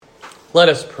Let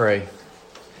us pray.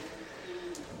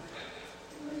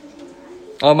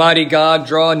 Almighty God,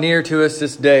 draw near to us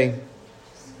this day,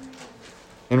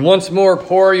 and once more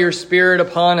pour your Spirit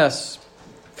upon us.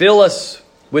 Fill us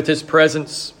with His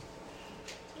presence,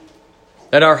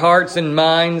 that our hearts and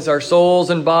minds, our souls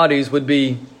and bodies would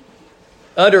be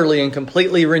utterly and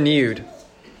completely renewed,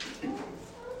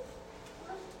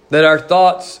 that our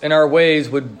thoughts and our ways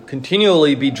would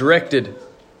continually be directed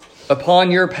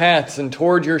upon your paths and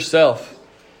toward yourself,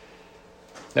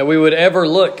 that we would ever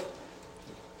look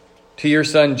to your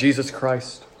Son, Jesus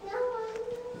Christ,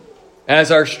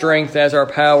 as our strength, as our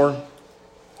power,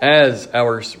 as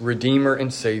our Redeemer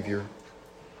and Savior.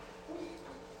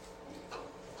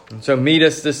 And so meet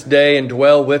us this day and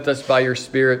dwell with us by your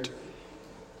Spirit,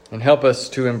 and help us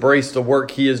to embrace the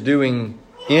work He is doing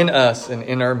in us and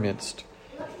in our midst.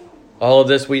 All of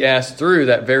this we ask through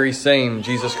that very same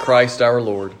Jesus Christ our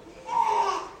Lord.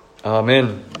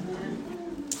 Amen.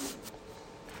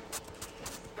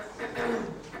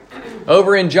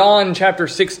 Over in John chapter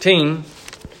 16,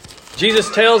 Jesus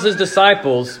tells His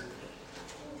disciples,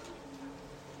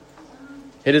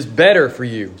 "It is better for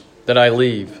you that I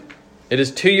leave. It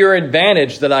is to your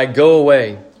advantage that I go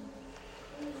away.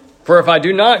 For if I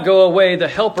do not go away, the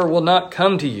Helper will not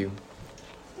come to you."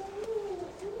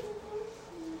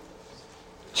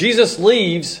 Jesus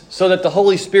leaves so that the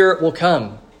Holy Spirit will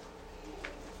come.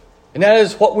 And that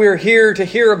is what we're here to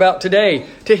hear about today,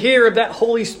 to hear of that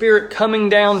Holy Spirit coming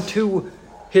down to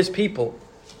His people.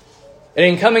 And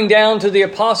in coming down to the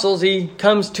apostles, He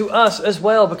comes to us as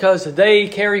well, because they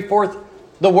carry forth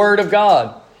the Word of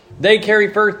God. They carry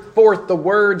forth the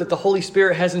Word that the Holy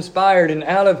Spirit has inspired. And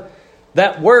out of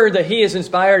that Word that He has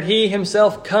inspired, He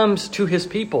Himself comes to His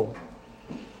people.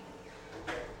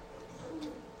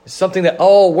 It's something that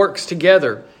all works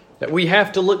together, that we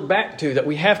have to look back to, that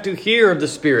we have to hear of the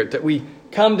Spirit, that we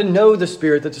come to know the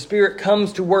Spirit, that the Spirit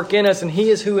comes to work in us, and He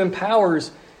is who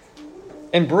empowers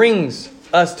and brings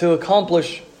us to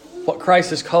accomplish what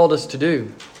Christ has called us to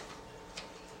do.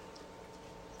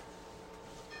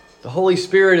 The Holy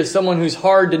Spirit is someone who's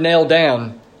hard to nail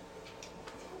down.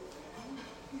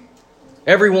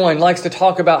 Everyone likes to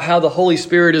talk about how the Holy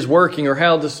Spirit is working, or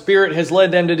how the Spirit has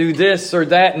led them to do this or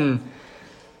that, and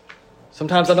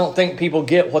sometimes I don't think people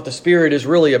get what the Spirit is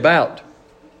really about.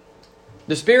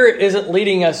 The Spirit isn't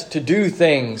leading us to do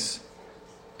things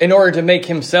in order to make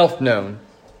Himself known.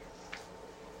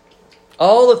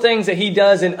 All the things that He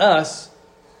does in us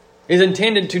is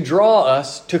intended to draw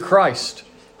us to Christ,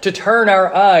 to turn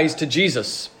our eyes to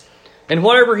Jesus. And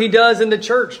whatever He does in the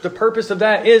church, the purpose of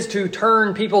that is to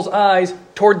turn people's eyes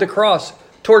toward the cross,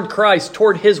 toward Christ,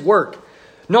 toward His work,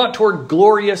 not toward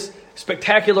glorious,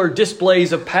 spectacular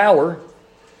displays of power,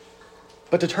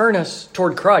 but to turn us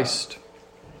toward Christ.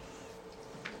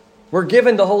 We're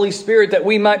given the Holy Spirit that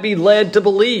we might be led to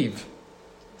believe.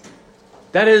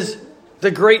 That is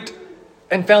the great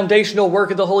and foundational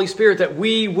work of the Holy Spirit, that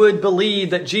we would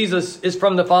believe that Jesus is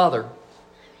from the Father.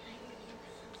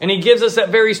 And He gives us that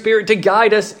very Spirit to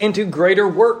guide us into greater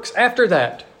works after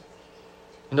that.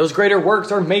 And those greater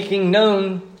works are making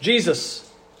known Jesus.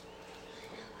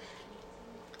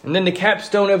 And then the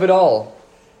capstone of it all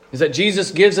is that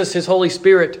Jesus gives us His Holy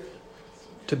Spirit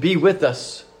to be with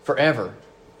us forever,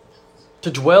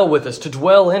 to dwell with us, to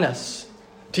dwell in us,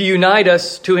 to unite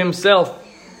us to Himself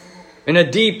in a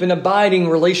deep and abiding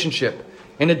relationship,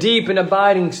 in a deep and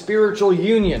abiding spiritual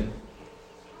union,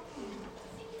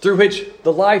 through which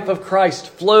the life of Christ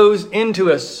flows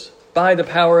into us by the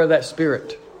power of that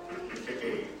Spirit.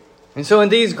 And so in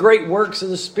these great works of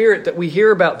the Spirit that we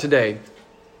hear about today,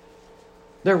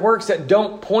 they're works that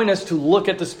don't point us to look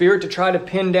at the Spirit, to try to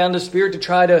pin down the Spirit, to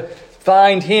try to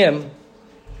find Him.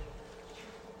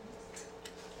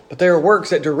 But they are works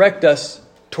that direct us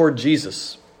toward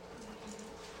Jesus,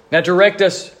 that direct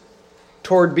us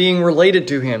toward being related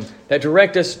to Him, that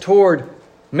direct us toward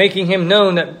making Him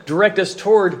known, that direct us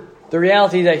toward the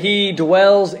reality that He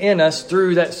dwells in us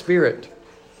through that Spirit.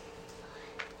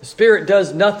 The Spirit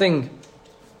does nothing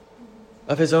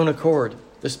of His own accord.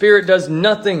 The Spirit does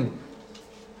nothing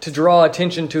to draw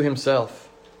attention to Himself,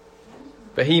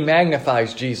 but He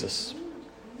magnifies Jesus.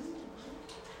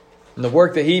 And the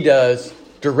work that He does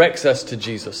directs us to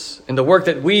Jesus. And the work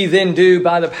that we then do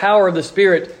by the power of the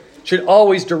Spirit should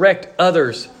always direct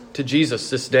others to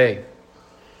Jesus this day.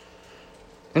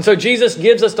 And so Jesus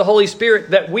gives us the Holy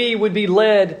Spirit that we would be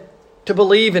led to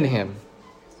believe in Him.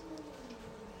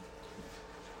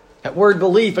 That word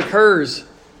belief occurs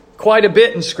quite a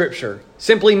bit in Scripture,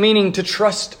 simply meaning to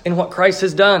trust in what Christ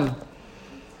has done.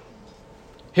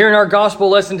 Here in our gospel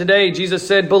lesson today, Jesus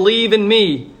said, "Believe in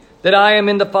me, that I am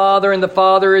in the Father and the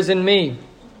Father is in me."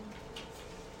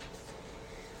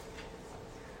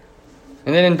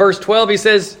 And then in verse 12 he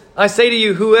says, I say to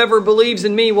you, whoever believes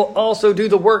in me will also do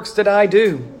the works that I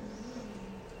do.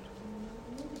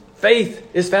 Faith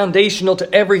is foundational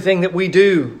to everything that we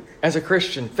do as a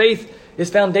Christian. Faith is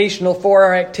foundational for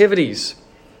our activities.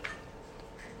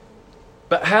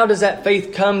 But how does that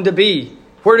faith come to be?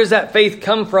 Where does that faith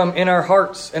come from in our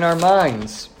hearts and our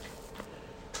minds?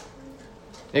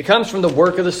 It comes from the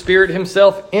work of the Spirit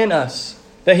Himself in us.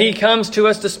 That He comes to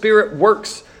us, the Spirit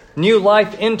works new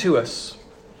life into us.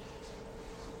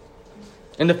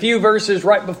 In the few verses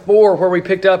right before where we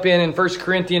picked up in 1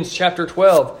 Corinthians chapter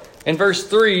 12, in verse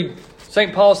 3,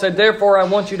 St. Paul said, therefore I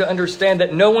want you to understand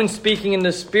that no one speaking in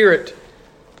the Spirit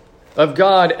of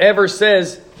God ever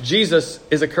says Jesus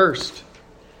is accursed.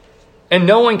 And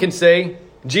no one can say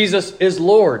Jesus is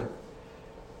Lord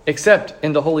except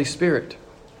in the Holy Spirit.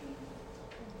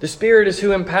 The Spirit is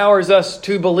who empowers us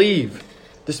to believe.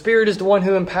 The Spirit is the one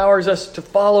who empowers us to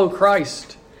follow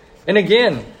Christ. And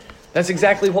again, that's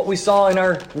exactly what we saw in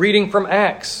our reading from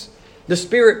Acts. The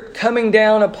Spirit coming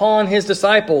down upon His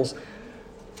disciples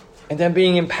and then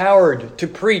being empowered to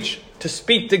preach, to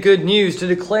speak the good news, to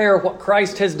declare what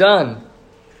Christ has done.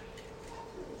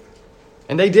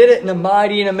 And they did it in a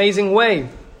mighty and amazing way.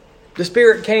 The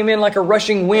Spirit came in like a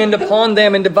rushing wind upon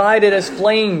them and divided as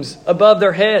flames above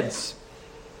their heads.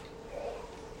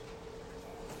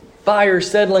 Fire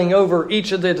settling over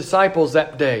each of the disciples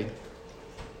that day.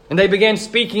 And they began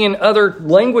speaking in other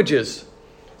languages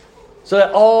so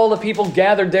that all the people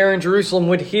gathered there in Jerusalem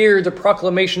would hear the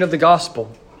proclamation of the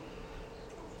gospel.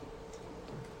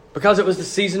 Because it was the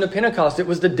season of Pentecost. It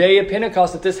was the day of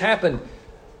Pentecost that this happened.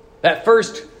 That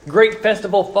first great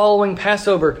festival following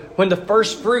Passover, when the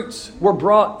first fruits were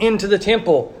brought into the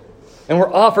temple and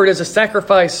were offered as a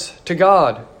sacrifice to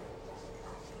God.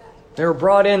 They were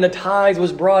brought in, the tithe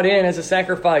was brought in as a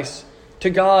sacrifice to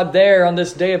God there on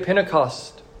this day of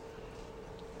Pentecost.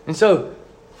 And so,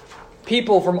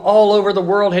 people from all over the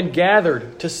world had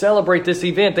gathered to celebrate this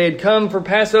event. They had come for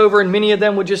Passover, and many of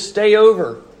them would just stay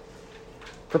over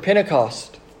for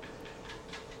Pentecost.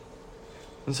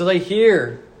 And so they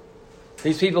hear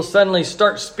these people suddenly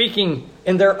start speaking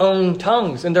in their own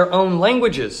tongues, in their own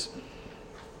languages,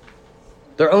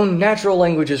 their own natural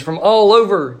languages from all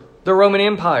over the Roman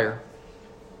Empire.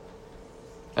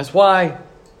 That's why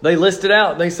they list it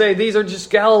out. They say these are just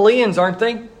Galileans, aren't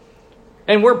they?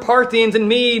 And we're Parthians and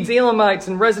Medes, Elamites,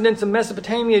 and residents of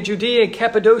Mesopotamia, Judea,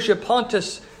 Cappadocia,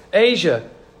 Pontus, Asia,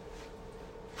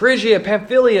 Phrygia,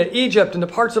 Pamphylia, Egypt, and the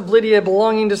parts of Lydia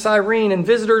belonging to Cyrene, and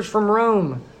visitors from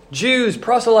Rome, Jews,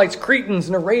 proselytes, Cretans,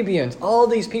 and Arabians. All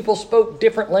these people spoke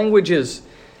different languages.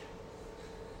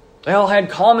 They all had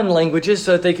common languages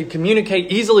so that they could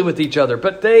communicate easily with each other,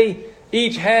 but they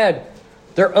each had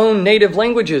their own native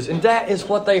languages, and that is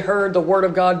what they heard the Word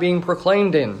of God being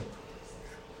proclaimed in.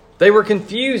 They were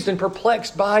confused and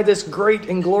perplexed by this great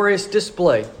and glorious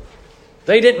display.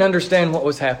 They didn't understand what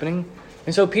was happening,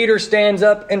 and so Peter stands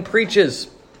up and preaches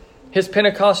his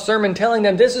Pentecost sermon, telling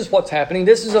them this is what's happening.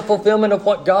 This is a fulfillment of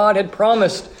what God had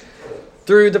promised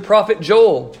through the prophet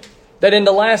Joel, that in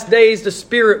the last days the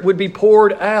Spirit would be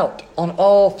poured out on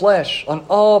all flesh, on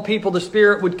all people. The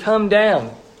Spirit would come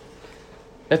down.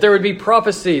 That there would be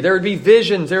prophecy, there would be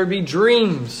visions, there would be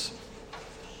dreams,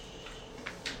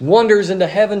 wonders in the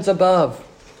heavens above.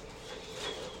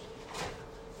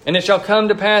 And it shall come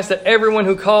to pass that everyone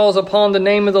who calls upon the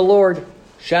name of the Lord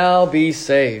shall be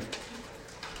saved.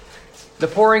 The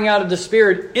pouring out of the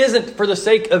Spirit isn't for the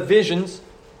sake of visions.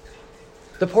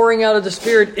 The pouring out of the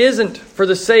Spirit isn't for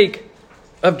the sake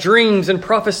of dreams and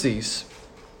prophecies.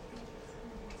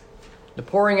 The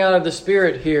pouring out of the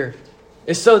Spirit here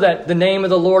is so that the name of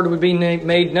the Lord would be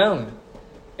made known.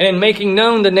 And in making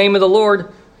known the name of the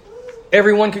Lord,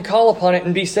 everyone could call upon it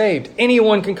and be saved.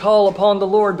 Anyone can call upon the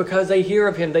Lord because they hear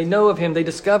of Him, they know of Him, they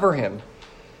discover Him.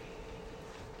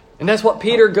 And that's what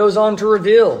Peter goes on to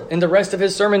reveal in the rest of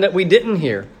his sermon that we didn't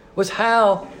hear, was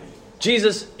how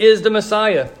Jesus is the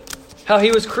Messiah. How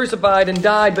He was crucified and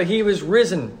died, but He was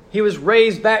risen. He was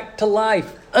raised back to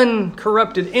life,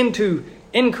 uncorrupted, into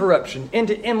incorruption,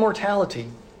 into immortality.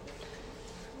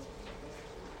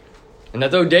 And that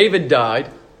though David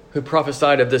died, who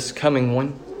prophesied of this coming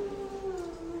one,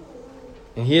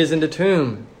 and he is in the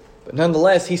tomb, but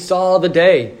nonetheless he saw the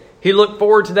day. He looked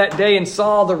forward to that day and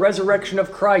saw the resurrection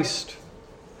of Christ,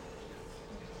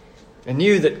 and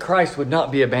knew that Christ would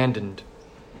not be abandoned.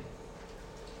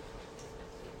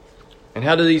 And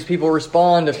how do these people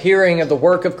respond of hearing of the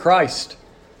work of Christ?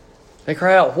 They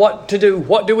cry out, what to do?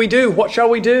 What do we do? What shall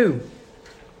we do?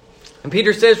 And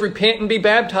Peter says, repent and be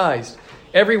baptized,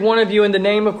 every one of you in the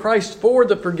name of Christ for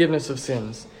the forgiveness of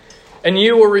sins, and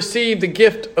you will receive the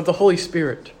gift of the Holy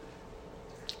Spirit.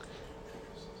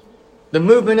 The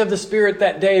movement of the Spirit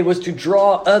that day was to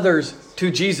draw others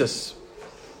to Jesus.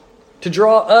 To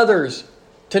draw others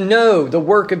to know the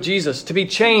work of Jesus, to be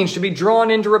changed, to be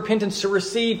drawn into repentance, to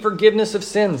receive forgiveness of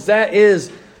sins. That is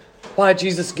why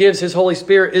Jesus gives His Holy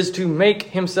Spirit, is to make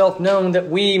Himself known that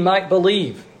we might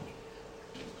believe.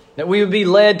 That we would be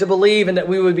led to believe, and that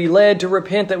we would be led to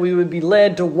repent, that we would be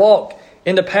led to walk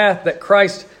in the path that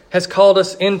Christ has called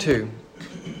us into.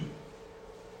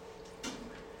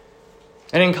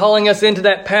 And in calling us into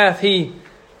that path, He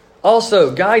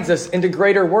also guides us into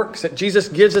greater works. That Jesus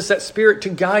gives us that Spirit to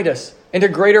guide us into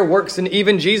greater works than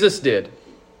even Jesus did.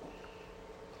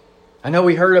 I know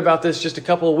we heard about this just a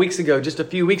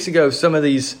few weeks ago, some of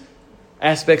these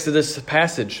aspects of this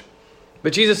passage.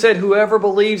 But Jesus said, whoever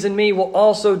believes in me will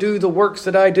also do the works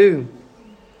that I do.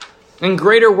 And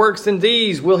greater works than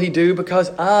these will he do, because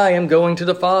I am going to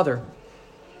the Father.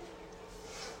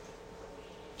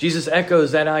 Jesus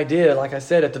echoes that idea, like I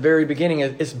said at the very beginning.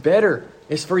 It's better,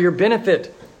 it's for your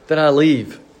benefit that I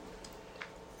leave.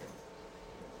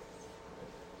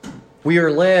 We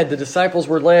are led, the disciples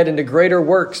were led into greater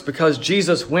works because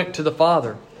Jesus went to the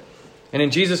Father. And in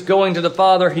Jesus going to the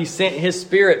Father, He sent His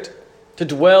Spirit to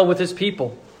dwell with His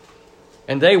people.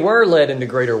 And they were led into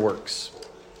greater works.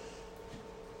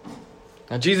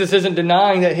 Now, Jesus isn't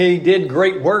denying that He did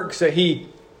great works, that He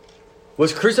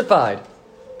was crucified,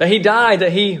 that He died,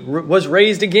 that He was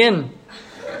raised again,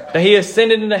 that He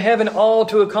ascended into heaven, all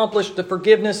to accomplish the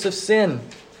forgiveness of sin,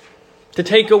 to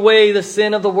take away the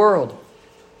sin of the world.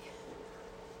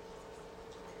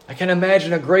 I can't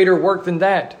imagine a greater work than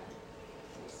that.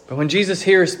 But when Jesus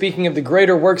here is speaking of the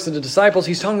greater works of the disciples,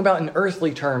 He's talking about in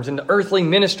earthly terms, in the earthly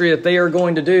ministry that they are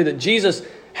going to do, that Jesus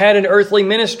had an earthly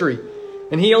ministry.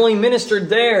 And He only ministered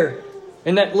there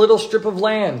in that little strip of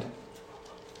land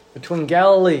between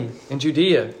Galilee and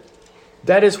Judea.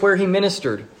 That is where He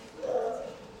ministered.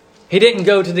 He didn't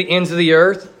go to the ends of the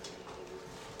earth.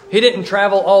 He didn't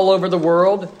travel all over the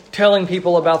world telling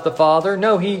people about the Father.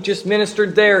 No, He just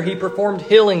ministered there. He performed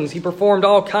healings. He performed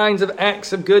all kinds of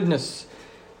acts of goodness.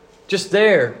 Just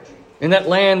there, in that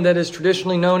land that is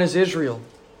traditionally known as Israel.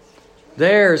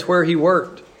 There is where He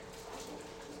worked.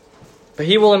 But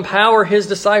He will empower His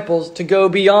disciples to go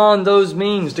beyond those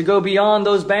means, to go beyond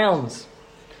those bounds.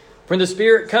 When the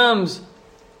Spirit comes,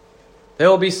 they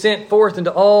will be sent forth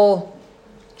into all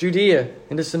Judea,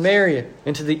 into Samaria,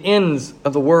 into the ends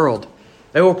of the world.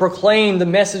 They will proclaim the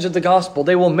message of the gospel.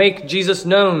 They will make Jesus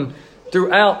known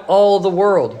throughout all the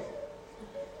world.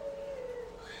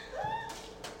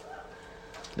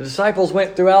 The disciples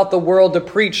went throughout the world to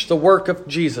preach the work of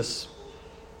Jesus.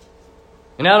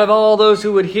 And out of all those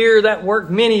who would hear that work,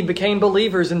 many became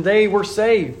believers and they were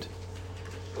saved.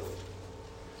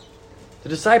 The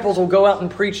disciples will go out and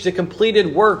preach the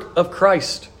completed work of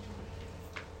Christ.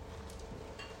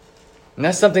 And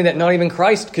that's something that not even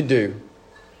Christ could do.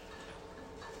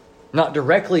 Not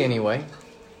directly anyway.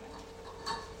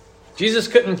 Jesus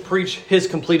couldn't preach His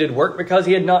completed work because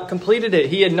He had not completed it.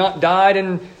 He had not died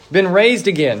and been raised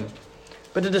again.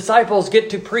 But the disciples get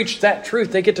to preach that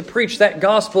truth. They get to preach that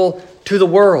gospel to the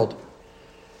world.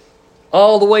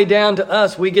 All the way down to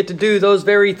us, we get to do those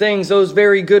very things, those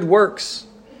very good works,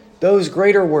 those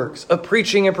greater works of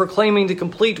preaching and proclaiming the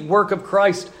complete work of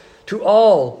Christ to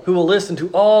all who will listen, to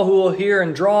all who will hear,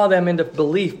 and draw them into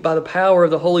belief by the power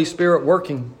of the Holy Spirit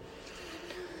working.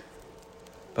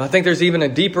 But I think there's even a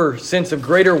deeper sense of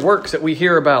greater works that we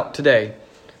hear about today.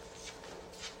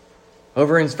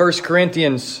 Over in 1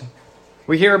 Corinthians,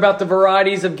 we hear about the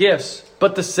varieties of gifts,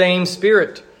 but the same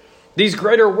Spirit. These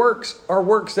greater works are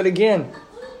works that, again,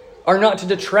 are not to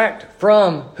detract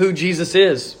from who Jesus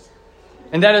is.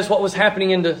 And that is what was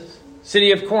happening in the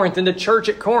city of Corinth, in the church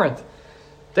at Corinth.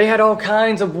 They had all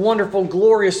kinds of wonderful,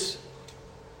 glorious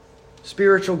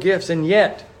spiritual gifts, and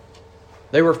yet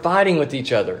they were fighting with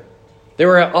each other. They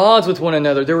were at odds with one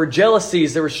another. There were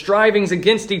jealousies. There were strivings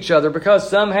against each other because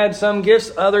some had some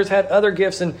gifts, others had other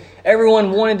gifts, and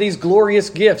everyone wanted these glorious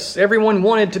gifts. Everyone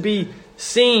wanted to be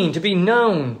seen, to be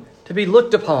known, to be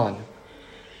looked upon.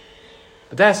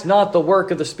 But that's not the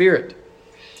work of the Spirit.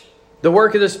 The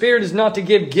work of the Spirit is not to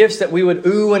give gifts that we would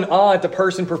ooh and ah at the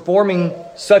person performing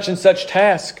such and such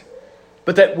task,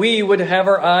 but that we would have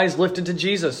our eyes lifted to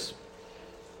Jesus.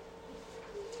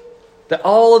 That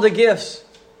all of the gifts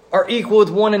are equal with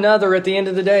one another at the end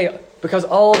of the day, because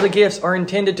all of the gifts are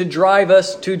intended to drive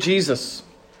us to Jesus.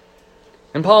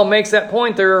 And Paul makes that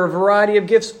point. There are a variety of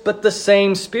gifts, but the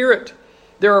same Spirit.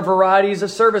 There are varieties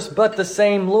of service, but the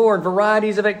same Lord.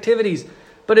 Varieties of activities,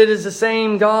 but it is the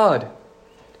same God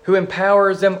who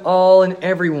empowers them all and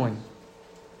everyone.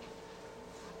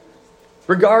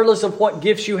 Regardless of what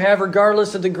gifts you have,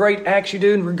 regardless of the great acts you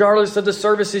do, and regardless of the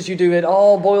services you do, it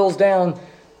all boils down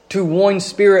to one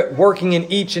Spirit working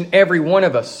in each and every one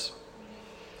of us.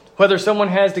 Whether someone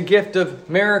has the gift of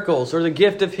miracles, or the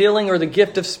gift of healing, or the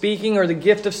gift of speaking, or the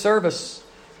gift of service,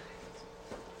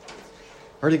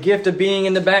 or the gift of being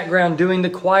in the background doing the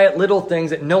quiet little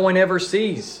things that no one ever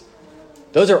sees.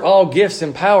 Those are all gifts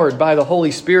empowered by the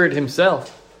Holy Spirit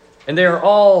Himself. And they are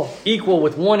all equal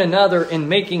with one another in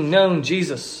making known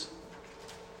Jesus.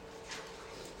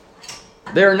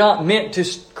 They are not meant to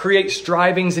create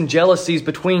strivings and jealousies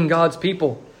between God's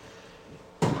people,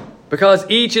 because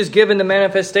each is given the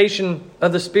manifestation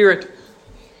of the Spirit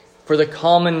for the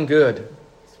common good,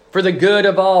 for the good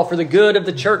of all, for the good of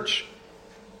the church.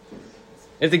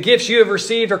 If the gifts you have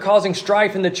received are causing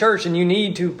strife in the church, then you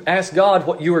need to ask God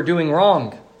what you are doing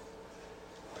wrong.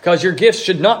 Because your gifts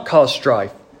should not cause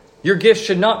strife. Your gifts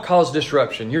should not cause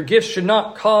disruption. Your gifts should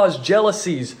not cause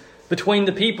jealousies between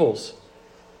the peoples.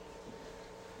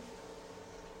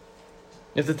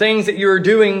 If the things that you are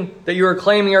doing, that you are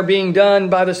claiming are being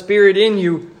done by the Spirit in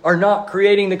you, are not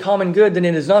creating the common good, then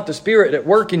it is not the Spirit at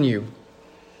work in you.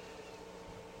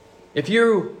 If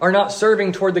you are not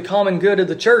serving toward the common good of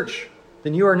the church,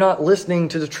 then you are not listening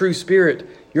to the true Spirit.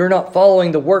 You are not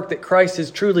following the work that Christ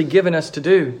has truly given us to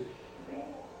do.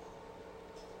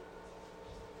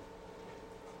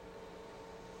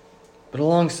 But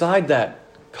alongside that,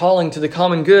 calling to the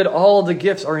common good, all of the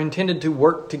gifts are intended to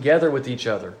work together with each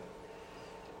other.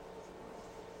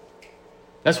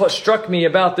 That's what struck me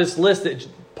about this list that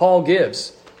Paul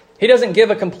gives. He doesn't give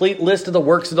a complete list of the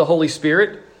works of the Holy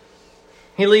Spirit.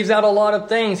 He leaves out a lot of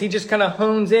things. He just kind of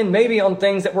hones in maybe on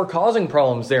things that were causing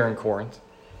problems there in Corinth.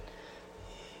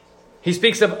 He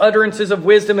speaks of utterances of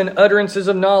wisdom and utterances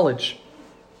of knowledge.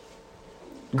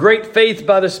 Great faith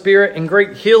by the Spirit, and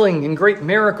great healing and great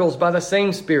miracles by the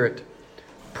same Spirit.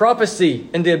 Prophecy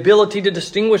and the ability to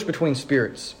distinguish between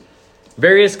spirits.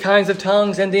 Various kinds of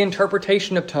tongues and the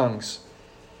interpretation of tongues.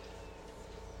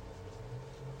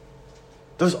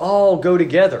 Those all go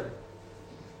together.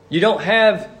 You don't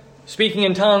have speaking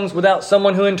in tongues without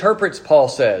someone who interprets, Paul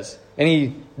says. And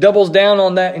he doubles down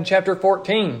on that in chapter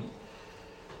 14.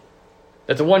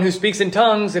 That the one who speaks in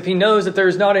tongues, if he knows that there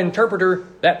is not an interpreter,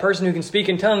 that person who can speak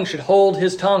in tongues should hold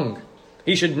his tongue.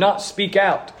 He should not speak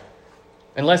out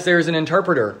unless there is an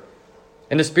interpreter.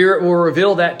 And the Spirit will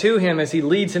reveal that to him as he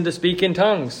leads him to speak in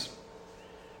tongues.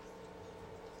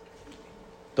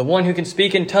 The one who can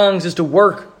speak in tongues is to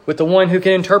work with the one who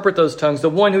can interpret those tongues. The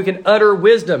one who can utter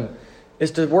wisdom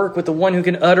is to work with the one who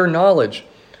can utter knowledge.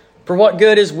 For what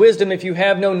good is wisdom if you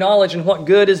have no knowledge? And what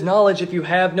good is knowledge if you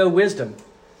have no wisdom?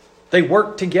 They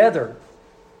work together.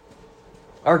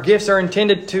 Our gifts are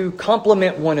intended to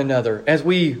complement one another as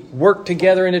we work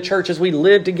together in the church, as we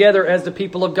live together as the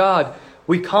people of God.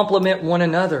 We complement one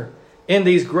another in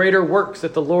these greater works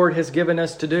that the Lord has given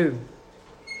us to do.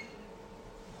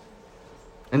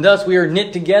 And thus we are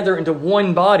knit together into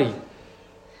one body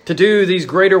to do these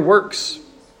greater works,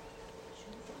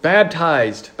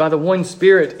 baptized by the one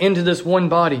Spirit into this one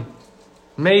body,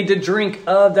 made to drink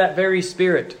of that very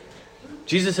Spirit.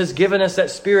 Jesus has given us that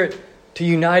Spirit to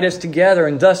unite us together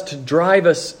and thus to drive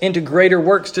us into greater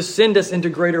works, to send us into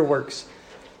greater works.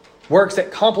 Works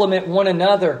that complement one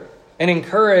another and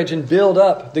encourage and build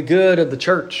up the good of the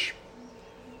church.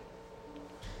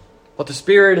 What the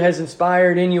Spirit has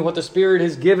inspired in you, what the Spirit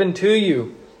has given to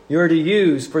you, you are to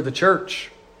use for the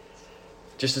church.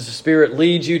 Just as the Spirit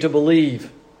leads you to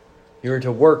believe, you are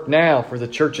to work now for the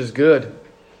church's good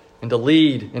and to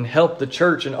lead and help the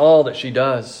church in all that she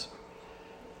does.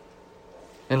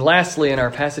 And lastly, in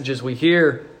our passages, we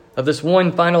hear of this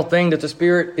one final thing that the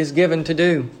Spirit is given to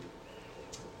do.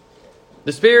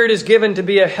 The Spirit is given to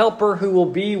be a helper who will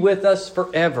be with us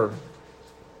forever.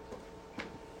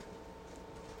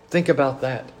 Think about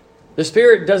that. The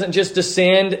Spirit doesn't just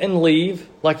descend and leave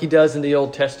like He does in the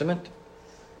Old Testament.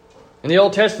 In the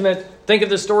Old Testament, think of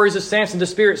the stories of Samson. The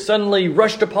Spirit suddenly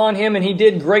rushed upon him and he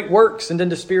did great works, and then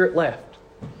the Spirit left.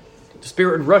 The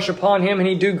Spirit would rush upon him and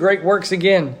he'd do great works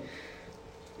again.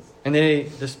 And then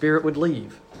the Spirit would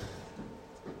leave.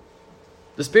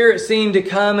 The Spirit seemed to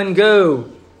come and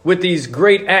go with these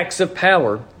great acts of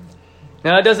power.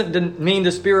 Now, it doesn't mean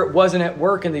the Spirit wasn't at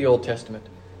work in the Old Testament.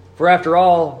 For after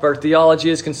all, if our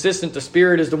theology is consistent, the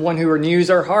Spirit is the one who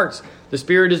renews our hearts. The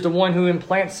Spirit is the one who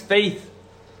implants faith.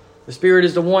 The Spirit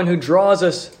is the one who draws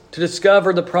us to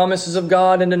discover the promises of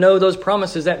God and to know those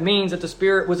promises. That means that the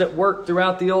Spirit was at work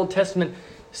throughout the Old Testament,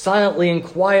 silently and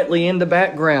quietly in the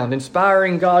background,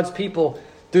 inspiring God's people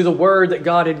through the word that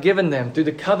God had given them, through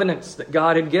the covenants that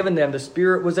God had given them. The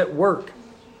Spirit was at work.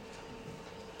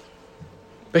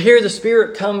 But here the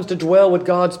Spirit comes to dwell with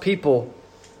God's people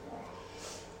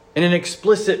in an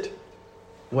explicit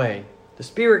way. The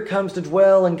Spirit comes to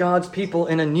dwell in God's people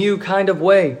in a new kind of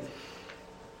way.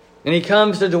 And He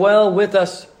comes to dwell with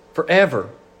us forever.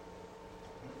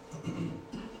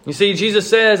 You see, Jesus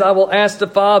says, I will ask the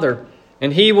Father,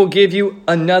 and He will give you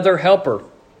another helper.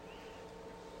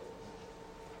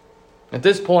 At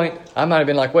this point, I might have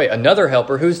been like, wait, another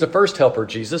helper? Who's the first helper,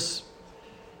 Jesus?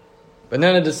 But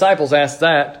none of the disciples asked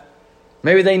that.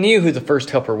 Maybe they knew who the first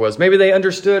helper was. Maybe they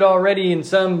understood already in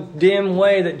some dim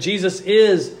way that Jesus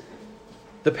is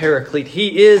the Paraclete.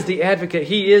 He is the advocate.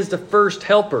 He is the first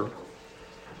helper.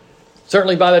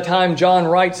 Certainly by the time John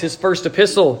writes his first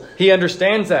epistle, he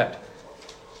understands that.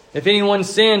 If anyone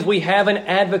sins, we have an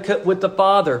advocate with the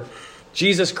Father,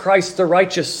 Jesus Christ the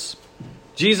righteous.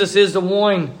 Jesus is the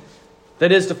one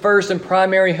that is the first and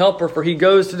primary helper, for He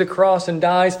goes to the cross and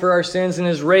dies for our sins and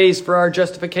is raised for our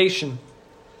justification.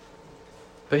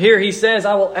 But here He says,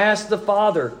 I will ask the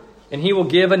Father, and He will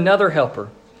give another helper.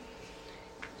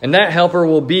 And that helper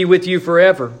will be with you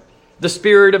forever, the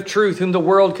Spirit of truth, whom the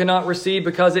world cannot receive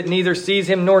because it neither sees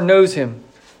Him nor knows Him.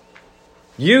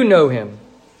 You know Him,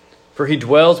 for He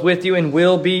dwells with you and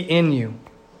will be in you.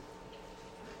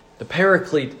 The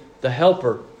Paraclete, the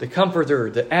helper, the comforter,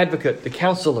 the advocate, the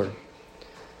counselor.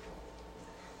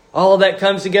 All of that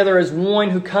comes together as one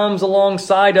who comes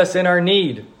alongside us in our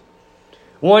need.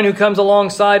 One who comes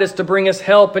alongside us to bring us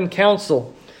help and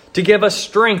counsel, to give us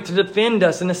strength, to defend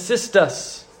us and assist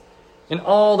us in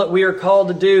all that we are called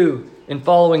to do in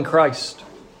following Christ.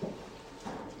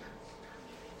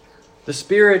 The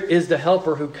Spirit is the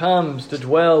helper who comes to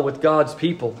dwell with God's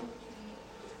people,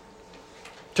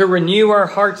 to renew our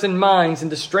hearts and minds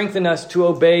and to strengthen us to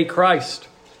obey Christ.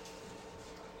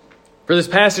 For this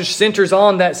passage centers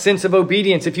on that sense of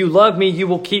obedience. If you love me, you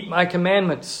will keep my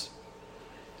commandments.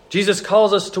 Jesus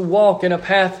calls us to walk in a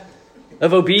path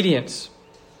of obedience.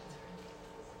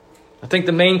 I think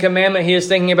the main commandment He is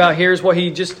thinking about here is what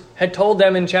He just had told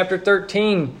them in chapter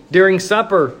 13 during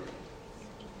supper.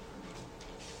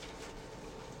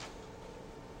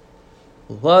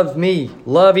 Love me,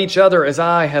 love each other as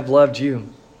I have loved you.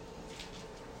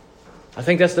 I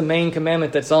think that's the main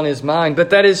commandment that's on His mind.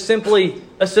 But that is simply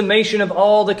a summation of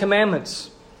all the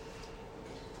commandments.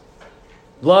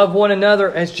 Love one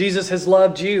another as Jesus has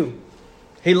loved you.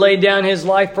 He laid down His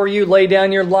life for you. Lay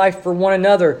down your life for one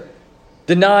another.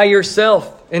 Deny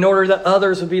yourself in order that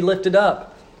others would be lifted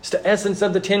up. It's the essence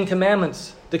of the 10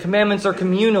 Commandments. The commandments are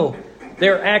communal. They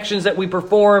are actions that we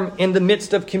perform in the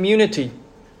midst of community.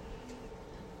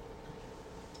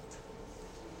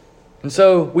 And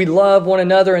so we love one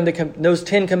another, and those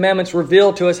 10 Commandments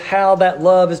reveal to us how that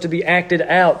love is to be acted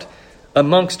out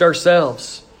amongst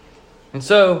ourselves. And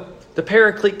so the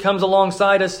Paraclete comes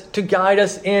alongside us to guide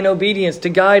us in obedience, to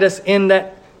guide us in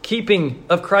that keeping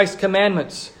of Christ's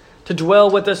commandments, to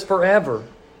dwell with us forever,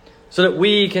 so that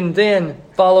we can then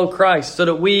follow Christ, so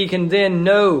that we can then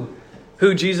know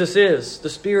who Jesus is. The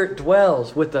Spirit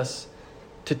dwells with us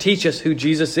to teach us who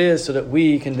Jesus is, so that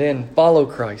we can then follow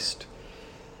Christ.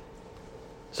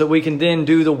 So we can then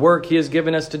do the work He has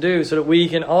given us to do, so that we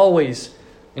can always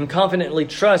and confidently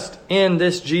trust in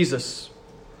this Jesus.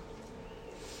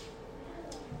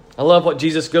 I love what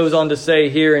Jesus goes on to say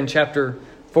here in chapter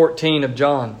 14 of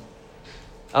John.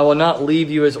 I will not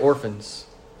leave you as orphans.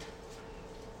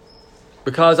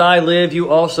 Because I live, you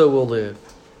also will live.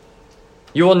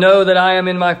 You will know that I am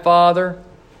in my Father,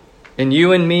 and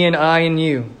you in me, and I in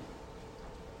you.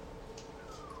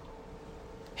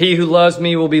 He who loves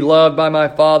me will be loved by my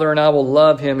Father, and I will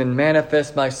love him and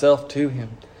manifest myself to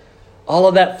him. All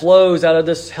of that flows out of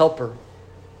this helper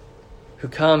who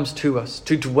comes to us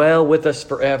to dwell with us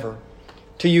forever,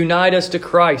 to unite us to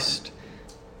Christ.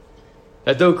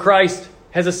 That though Christ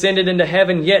has ascended into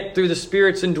heaven, yet through the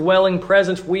Spirit's indwelling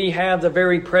presence, we have the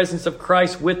very presence of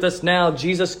Christ with us now.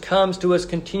 Jesus comes to us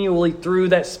continually through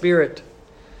that Spirit.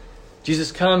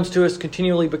 Jesus comes to us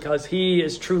continually because He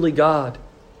is truly God.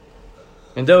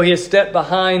 And though He has stepped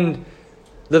behind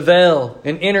the veil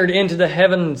and entered into the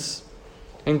heavens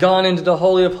and gone into the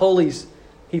Holy of Holies,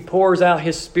 He pours out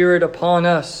His Spirit upon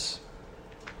us.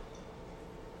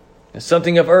 As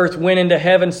something of earth went into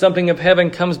heaven, something of heaven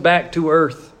comes back to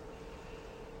earth.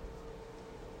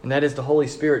 And that is the Holy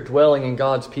Spirit dwelling in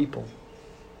God's people,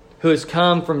 who has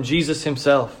come from Jesus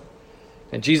Himself.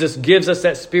 And Jesus gives us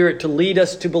that Spirit to lead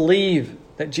us to believe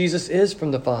that Jesus is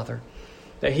from the Father,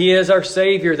 that He is our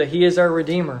Savior, that He is our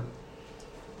Redeemer.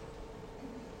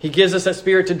 He gives us that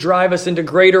Spirit to drive us into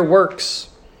greater works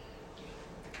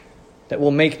that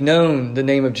will make known the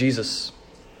name of Jesus.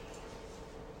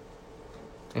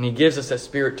 And He gives us that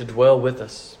Spirit to dwell with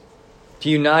us. to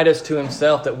unite us to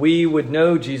Himself, that we would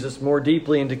know Jesus more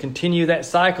deeply and to continue that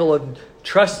cycle of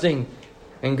trusting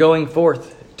and going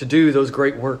forth to do those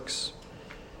great works.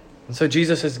 And so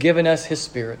Jesus has given us His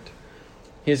Spirit.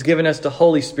 He has given us the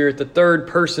Holy Spirit, the third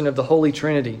person of the Holy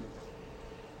Trinity,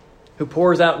 who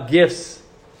pours out gifts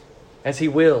as He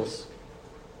wills,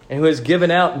 and who has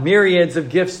given out myriads of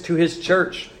gifts to His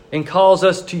church and calls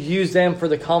us to use them for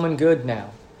the common good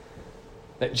now,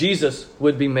 that Jesus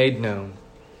would be made known.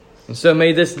 And so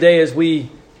may this day, as we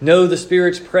know the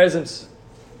Spirit's presence,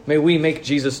 may we make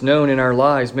Jesus known in our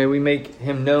lives. May we make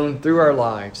Him known through our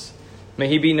lives. May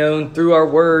He be known through our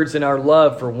words and our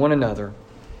love for one another.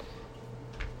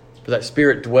 For that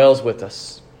Spirit dwells with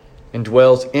us and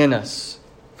dwells in us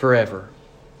forever.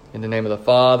 In the name of the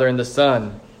Father, and the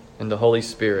Son, and the Holy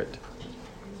Spirit.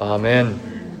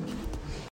 Amen.